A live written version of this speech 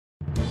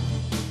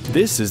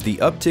This is the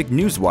Uptick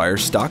Newswire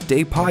Stock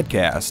Day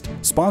podcast,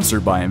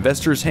 sponsored by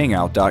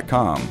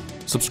InvestorsHangout.com.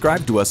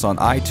 Subscribe to us on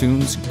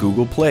iTunes,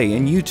 Google Play,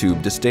 and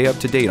YouTube to stay up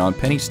to date on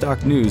penny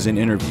stock news and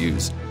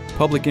interviews,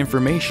 public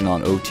information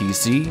on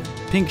OTC,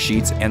 pink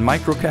sheets, and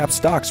microcap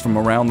stocks from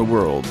around the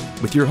world,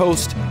 with your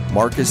host,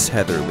 Marcus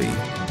Heatherly.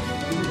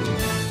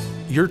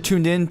 You're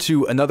tuned in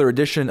to another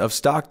edition of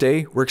Stock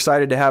Day. We're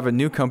excited to have a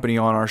new company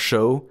on our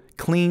show.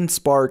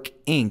 CleanSpark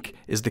Inc.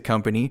 is the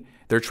company.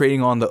 They're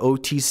trading on the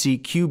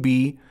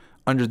OTCQB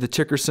under the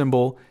ticker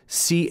symbol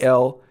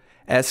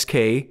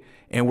CLSK,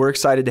 and we're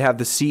excited to have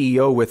the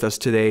CEO with us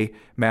today,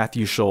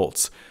 Matthew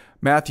Schultz.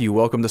 Matthew,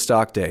 welcome to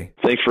Stock Day.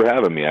 Thanks for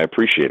having me. I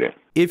appreciate it.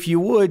 If you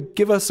would,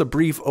 give us a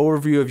brief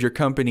overview of your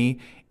company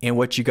and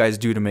what you guys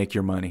do to make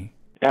your money.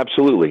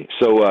 Absolutely.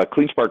 So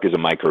CleanSpark is a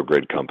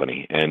microgrid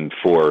company, and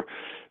for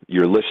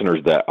your listeners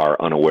that are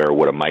unaware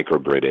what a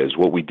microgrid is,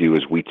 what we do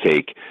is we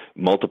take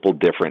multiple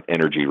different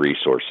energy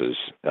resources,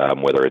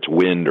 whether it's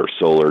wind or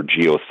solar,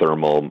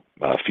 geothermal,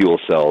 fuel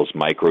cells,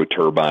 micro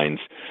turbines,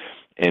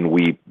 and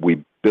we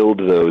build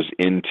those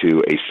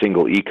into a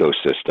single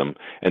ecosystem,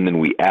 and then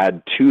we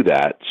add to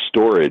that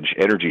storage,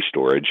 energy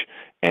storage,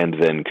 and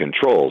then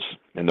controls.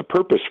 And the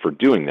purpose for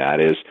doing that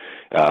is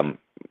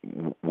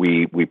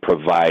we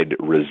provide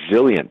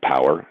resilient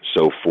power.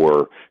 So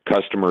for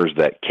customers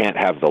that can't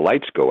have the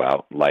lights go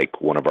out,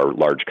 like one of our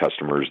large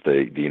customers,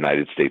 the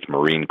United States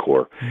Marine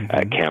Corps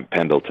at Camp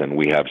Pendleton,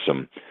 we have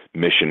some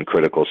mission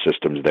critical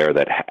systems there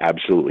that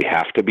absolutely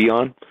have to be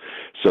on.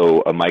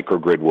 So a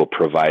microgrid will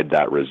provide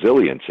that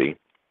resiliency,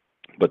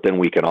 but then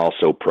we can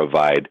also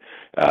provide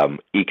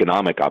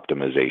economic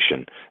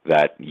optimization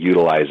that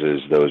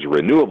utilizes those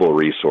renewable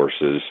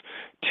resources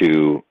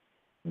to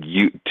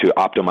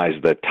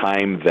optimize the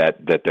time that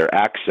they're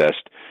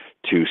accessed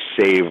to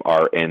save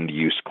our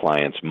end-use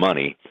clients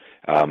money.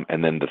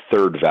 And then the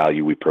third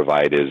value we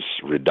provide is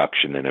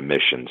reduction in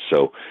emissions.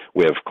 So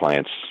we have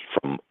clients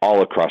from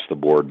all across the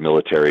board: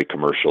 military,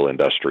 commercial,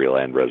 industrial,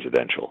 and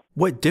residential.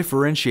 What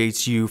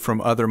differentiates you from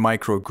other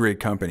microgrid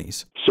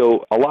companies?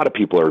 So a lot of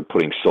people are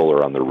putting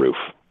solar on the roof,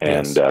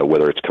 and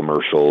whether it's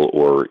commercial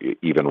or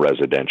even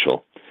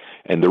residential.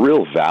 And the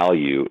real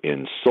value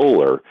in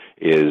solar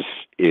is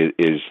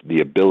the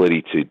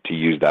ability to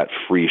use that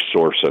free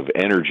source of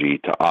energy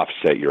to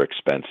offset your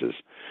expenses.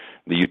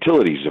 The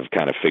utilities have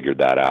kind of figured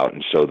that out,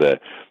 and so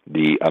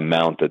the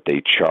amount that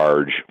they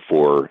charge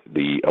for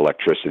the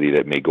electricity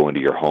that may go into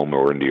your home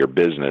or into your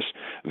business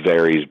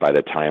varies by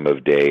the time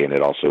of day, and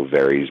it also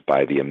varies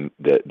by the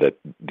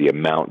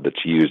amount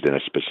that's used in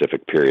a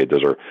specific period.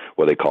 Those are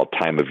what they call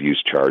time of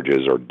use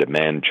charges or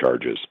demand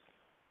charges.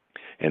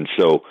 And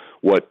so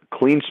what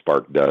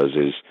CleanSpark does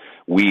is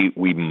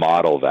we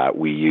model that.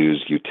 We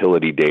use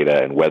utility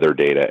data and weather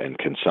data and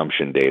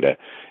consumption data,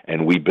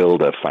 and we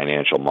build a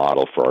financial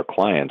model for our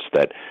clients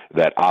that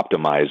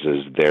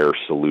optimizes their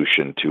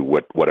solution to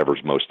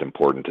whatever's most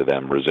important to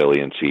them: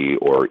 resiliency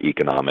or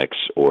economics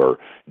or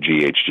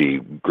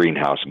GHG,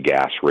 greenhouse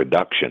gas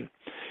reduction.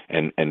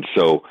 And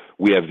so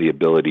we have the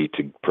ability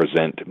to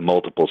present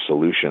multiple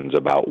solutions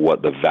about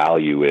what the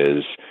value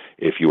is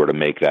if you were to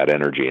make that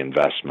energy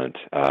investment,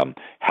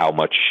 how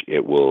much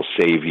it will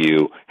save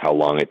you, how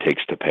long it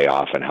takes to pay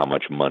off, and how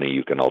much money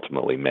you can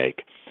ultimately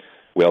make.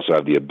 We also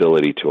have the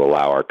ability to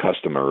allow our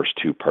customers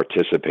to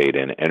participate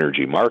in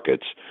energy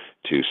markets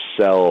to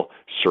sell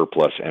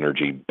surplus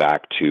energy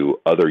back to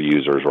other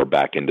users or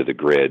back into the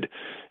grid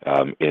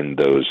in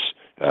those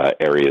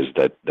areas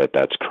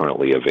that's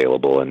currently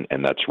available,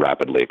 and that's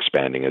rapidly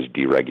expanding as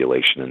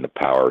deregulation in the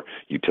power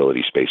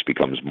utility space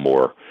becomes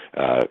more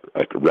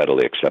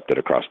readily accepted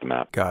across the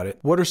map. Got it.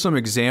 What are some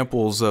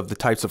examples of the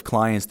types of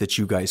clients that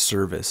you guys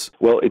service?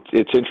 Well,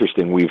 it's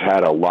interesting. We've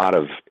had a lot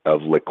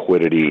of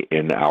liquidity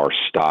in our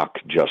stock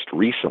just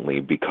recently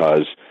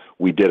because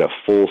we did a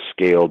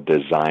full-scale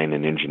design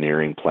and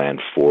engineering plan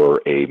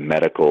for a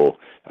medical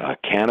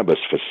cannabis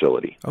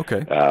facility.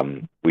 Okay.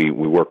 We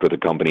worked with a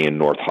company in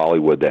North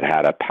Hollywood that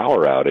had a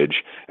power outage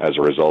as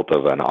a result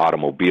of an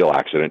automobile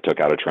accident, took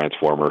out a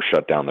transformer,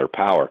 shut down their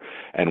power.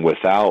 And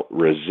without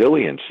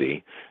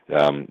resiliency,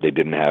 they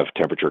didn't have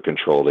temperature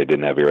control, they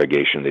didn't have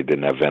irrigation, they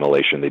didn't have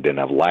ventilation, they didn't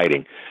have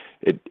lighting.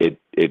 It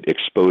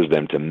exposed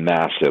them to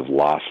massive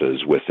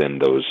losses within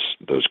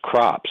those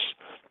crops.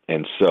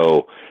 And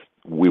so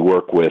we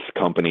work with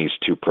companies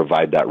to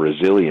provide that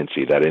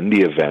resiliency, that in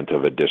the event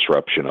of a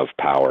disruption of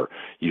power,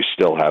 you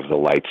still have the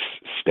lights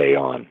stay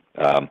on.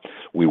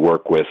 We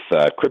work with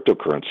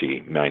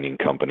cryptocurrency mining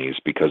companies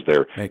because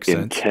they're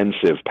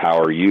intensive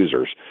power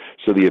users.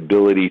 So the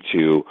ability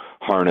to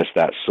harness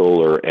that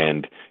solar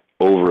and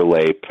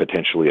overlay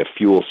potentially a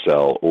fuel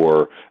cell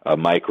or a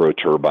micro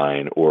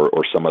turbine or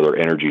some other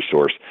energy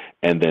source,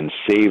 and then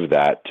save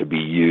that to be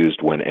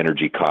used when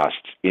energy costs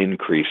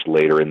increase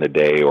later in the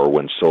day or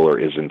when solar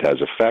isn't as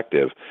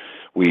effective.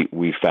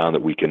 We found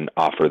that we can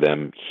offer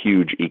them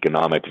huge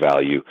economic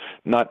value.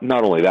 Not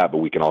only that, but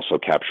we can also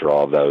capture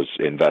all of those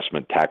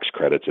investment tax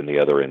credits and the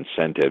other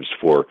incentives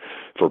for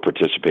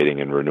participating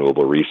in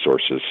renewable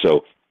resources.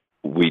 So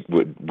we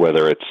would,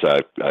 whether it's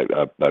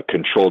a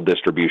controlled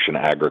distribution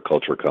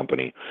agriculture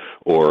company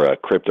or a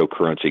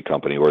cryptocurrency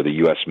company or the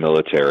U.S.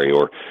 military,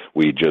 or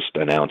we just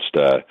announced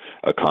a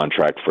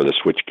contract for the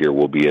switchgear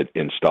we'll be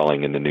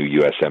installing in the new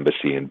U.S.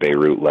 Embassy in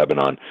Beirut,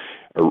 Lebanon.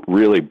 A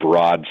really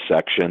broad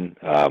section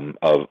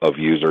of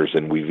users,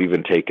 and we've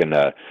even taken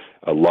a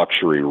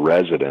luxury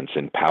residence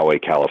in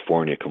Poway,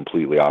 California,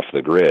 completely off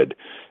the grid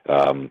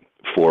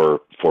for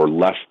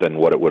less than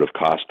what it would have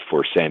cost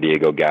for San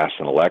Diego Gas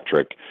and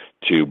Electric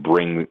to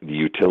bring the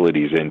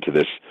utilities into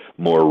this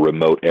more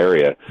remote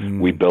area.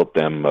 We built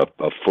them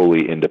a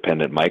fully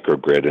independent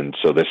microgrid, and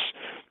so this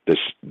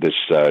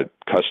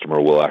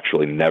customer will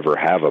actually never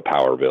have a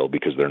power bill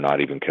because they're not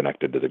even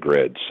connected to the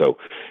grid. So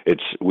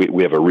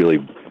we have a really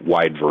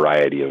wide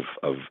variety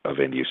of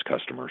end-use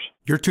customers.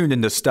 You're tuned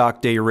into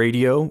Stock Day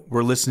Radio.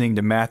 We're listening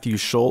to Matthew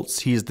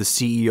Schultz. He is the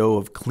CEO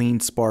of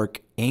CleanSpark,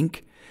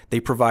 Inc. They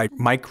provide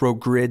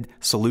microgrid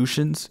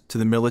solutions to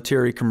the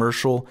military,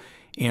 commercial,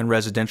 and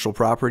residential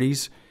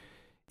properties.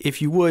 If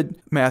you would,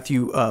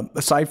 Matthew,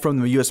 aside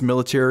from the U.S.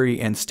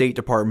 military and State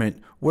Department,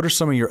 what are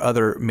some of your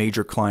other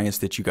major clients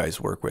that you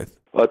guys work with?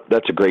 Well,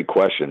 that's a great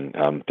question.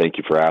 Thank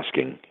you for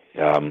asking.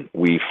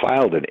 We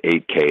filed an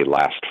 8K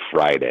last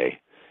Friday,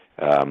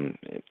 and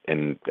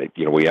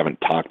we haven't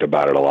talked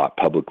about it a lot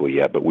publicly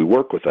yet, but we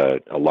work with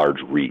a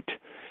large REIT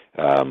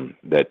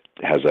that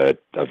has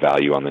a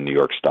value on the New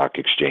York Stock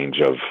Exchange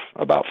of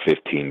about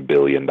 $15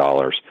 billion.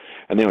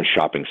 And they own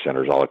shopping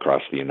centers all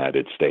across the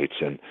United States.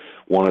 And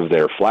one of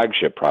their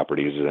flagship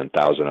properties is in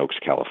Thousand Oaks,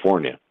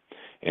 California.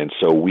 And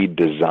so we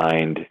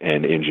designed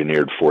and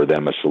engineered for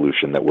them a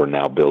solution that we're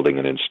now building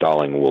and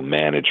installing and will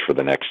manage for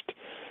the next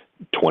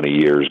 20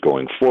 years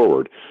going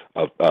forward,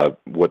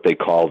 what they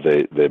call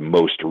the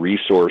most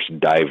resource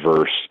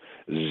diverse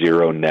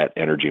zero net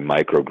energy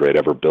microgrid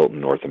ever built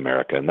in North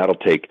America. And that'll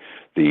take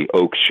the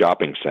Oaks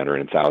Shopping Center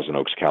in Thousand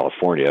Oaks,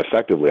 California,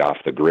 effectively off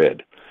the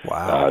grid.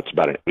 Wow. It's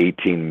about an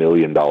 $18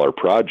 million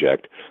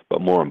project,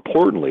 but more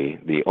importantly,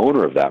 the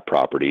owner of that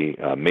property,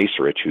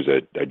 Macerich, who's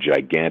a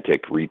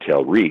gigantic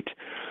retail REIT,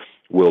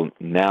 will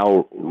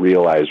now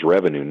realize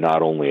revenue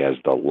not only as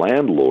the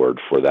landlord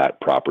for that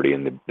property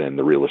and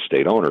the real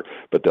estate owner,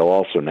 but they'll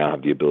also now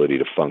have the ability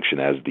to function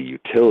as the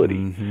utility.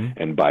 Mm-hmm.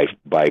 And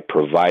by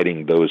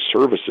providing those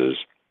services,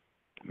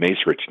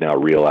 Macerich now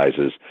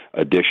realizes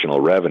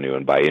additional revenue,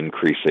 and by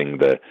increasing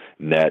the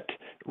net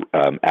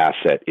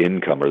asset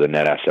income or the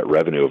net asset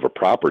revenue of a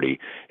property,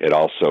 it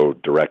also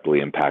directly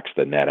impacts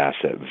the net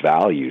asset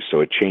value. So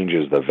it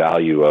changes the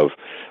value of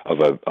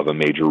a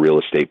major real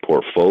estate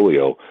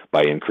portfolio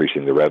by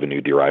increasing the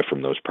revenue derived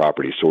from those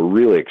properties. So we're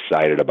really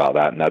excited about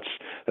that, and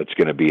that's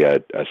going to be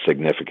a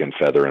significant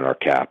feather in our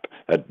cap.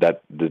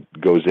 That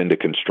goes into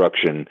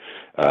construction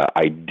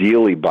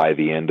ideally by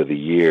the end of the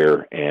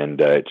year, and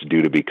it's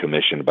due to be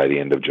commissioned by the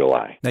end of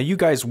July. Now, you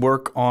guys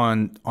work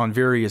on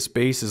various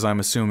bases, I'm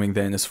assuming,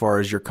 then, as far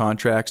as your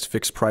contracts,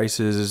 fixed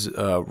prices,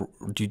 do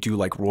you do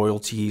like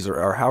royalties,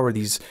 or how are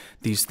these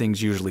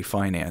things usually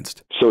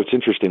financed? So it's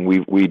interesting.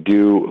 We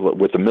do,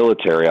 with the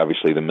military,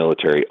 obviously the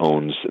military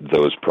owns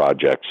those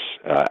projects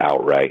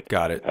outright.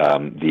 Got it.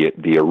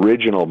 The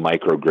original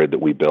microgrid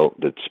that we built,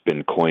 that's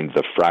been coined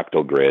the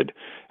fractal grid,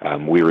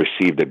 we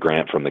received a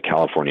grant from the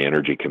California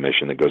Energy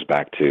Commission that goes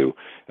back to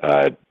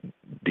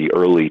the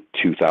early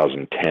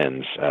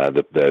 2010s.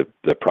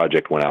 The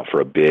project went out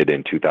for a bid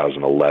in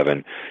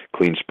 2011.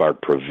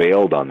 CleanSpark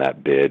prevailed on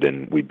that bid,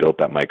 and we built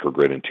that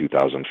microgrid in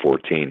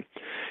 2014.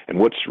 And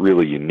what's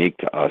really unique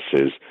to us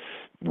is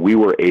we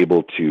were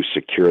able to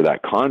secure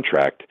that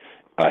contract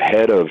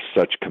ahead of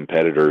such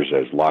competitors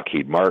as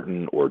Lockheed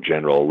Martin or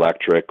General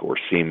Electric or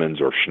Siemens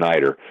or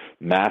Schneider,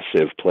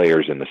 massive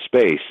players in the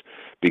space,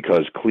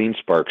 because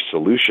CleanSpark's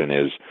solution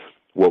is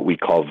what we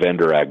call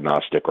vendor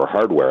agnostic or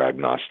hardware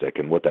agnostic.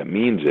 And what that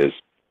means is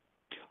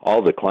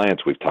all the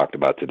clients we've talked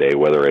about today,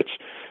 whether it's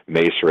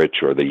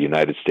Macerich or the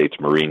United States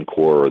Marine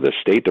Corps or the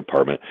State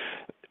Department,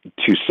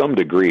 to some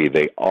degree,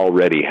 they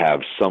already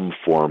have some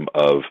form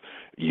of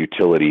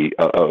utility,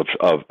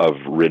 of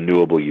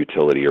renewable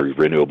utility or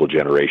renewable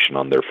generation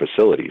on their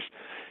facilities.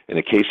 In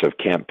the case of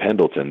Camp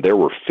Pendleton, there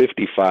were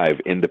 55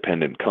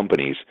 independent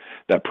companies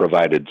that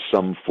provided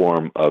some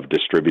form of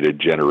distributed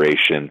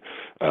generation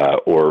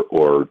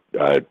or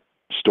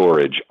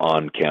storage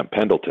on Camp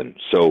Pendleton.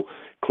 So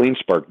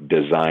CleanSpark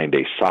designed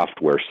a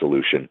software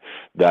solution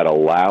that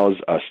allows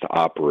us to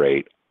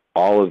operate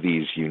all of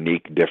these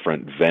unique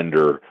different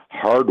vendor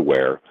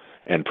hardware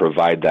and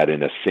provide that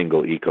in a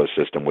single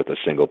ecosystem with a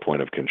single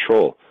point of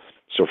control.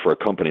 So for a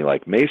company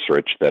like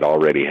Macerich that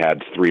already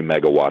had 3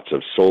 megawatts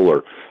of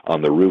solar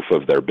on the roof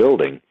of their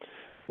building,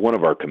 one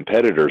of our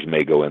competitors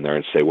may go in there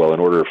and say, well, in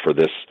order for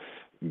this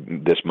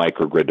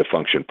microgrid to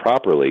function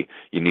properly,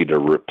 you need to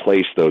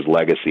replace those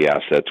legacy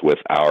assets with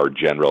our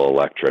General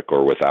Electric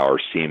or with our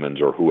Siemens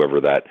or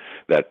whoever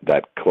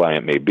that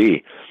client may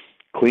be.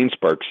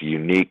 CleanSpark's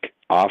unique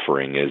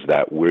offering is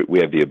that we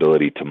have the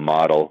ability to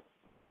model,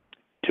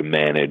 to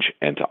manage,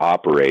 and to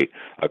operate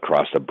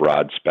across a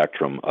broad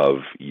spectrum of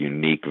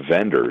unique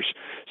vendors,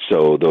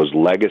 so those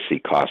legacy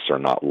costs are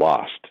not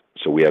lost.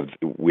 So we have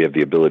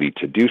the ability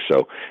to do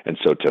so. And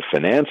so to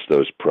finance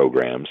those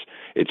programs,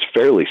 it's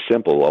fairly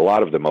simple. A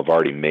lot of them have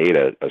already made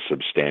a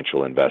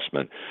substantial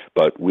investment,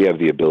 but we have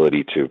the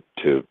ability to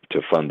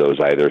fund those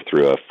either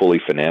through a fully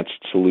financed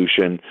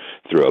solution,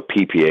 through a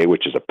PPA,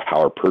 which is a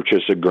power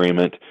purchase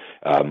agreement.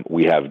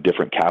 We have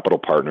different capital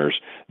partners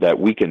that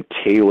we can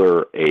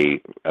tailor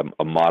a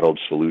modeled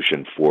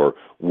solution for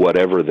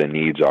whatever the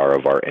needs are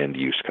of our end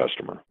use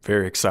customer.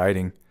 Very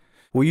exciting.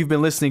 Well, you've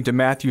been listening to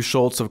Matthew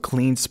Schultz of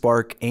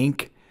CleanSpark,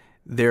 Inc.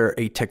 They're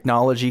a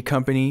technology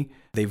company.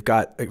 They've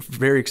got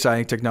very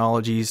exciting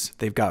technologies.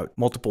 They've got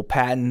multiple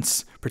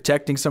patents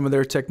protecting some of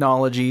their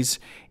technologies,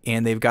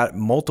 and they've got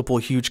multiple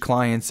huge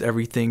clients,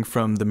 everything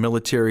from the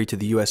military to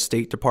the U.S.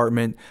 State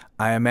Department.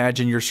 I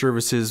imagine your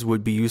services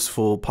would be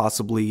useful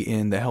possibly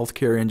in the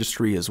healthcare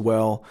industry as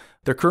well.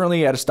 They're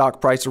currently at a stock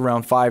price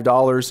around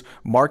 $5.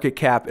 Market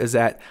cap is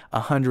at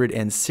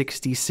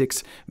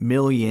 $166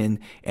 million.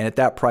 And at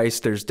that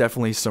price, there's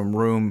definitely some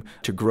room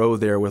to grow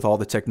there with all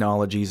the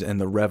technologies and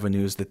the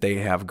revenues that they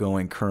have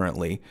going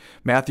currently.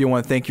 Matthew, I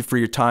want to thank you for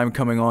your time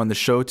coming on the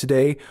show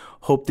today.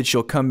 Hope that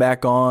you'll come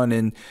back on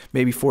in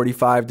maybe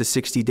 45 to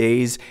 60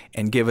 days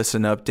and give us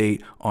an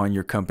update on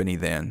your company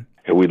then.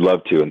 We'd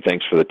love to, and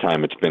thanks for the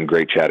time. It's been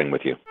great chatting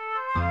with you.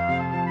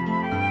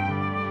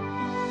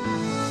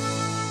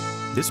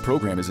 This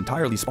program is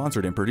entirely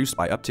sponsored and produced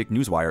by Uptick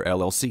Newswire,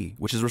 LLC,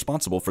 which is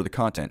responsible for the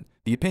content.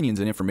 The opinions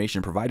and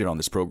information provided on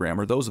this program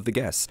are those of the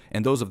guests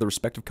and those of the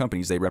respective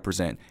companies they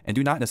represent, and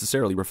do not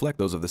necessarily reflect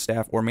those of the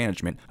staff or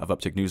management of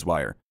Uptick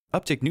Newswire.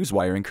 Uptick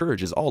Newswire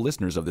encourages all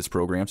listeners of this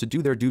program to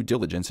do their due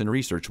diligence and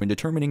research when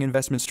determining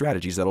investment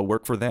strategies that will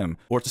work for them,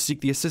 or to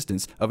seek the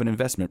assistance of an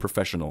investment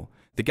professional.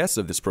 The guests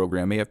of this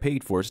program may have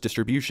paid for its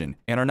distribution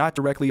and are not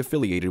directly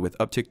affiliated with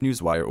Uptick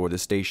Newswire or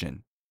this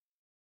station.